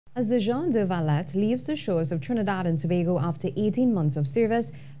As the Jean de Valette leaves the shores of Trinidad and Tobago after 18 months of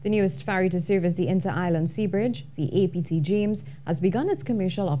service, the newest ferry to service the inter-island sea bridge, the APT James, has begun its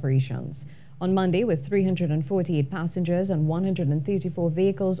commercial operations. On Monday, with 348 passengers and 134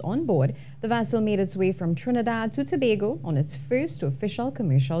 vehicles on board, the vessel made its way from Trinidad to Tobago on its first official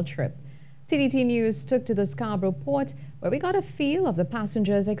commercial trip. TDT News took to the Scarborough Port, where we got a feel of the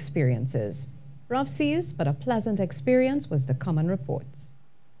passengers' experiences. Rough seas, but a pleasant experience was the common reports.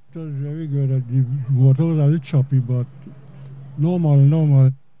 It was very good. The water was a little choppy, but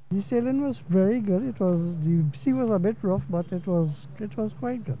normal. The sailing was very good. The sea was a bit rough, but it was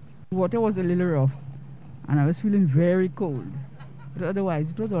quite good. The water was a little rough, and I was feeling very cold. But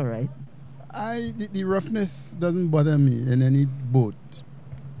otherwise, it was all right. The roughness doesn't bother me in any boat,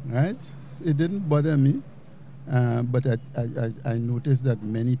 right? It didn't bother me, but I noticed that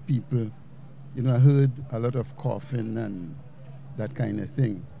many people, I heard a lot of coughing and that kind of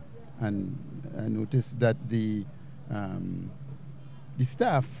thing. And I noticed that the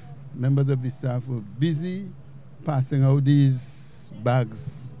staff, members of the staff, were busy passing out these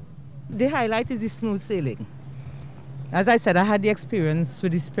bags. The highlight is the smooth sailing. As I said, I had the experience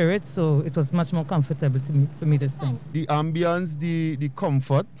with the Spirit, so it was much more comfortable for me this time. The ambience, the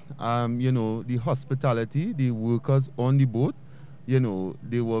comfort, the hospitality, the workers on the boat,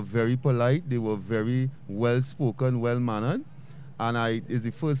 they were very polite, they were very well-spoken, well-mannered. And it's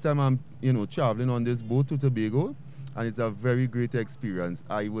the first time I'm, traveling on this boat to Tobago, and it's a very great experience.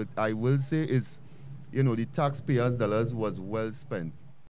 I will say the taxpayers' dollars was well spent.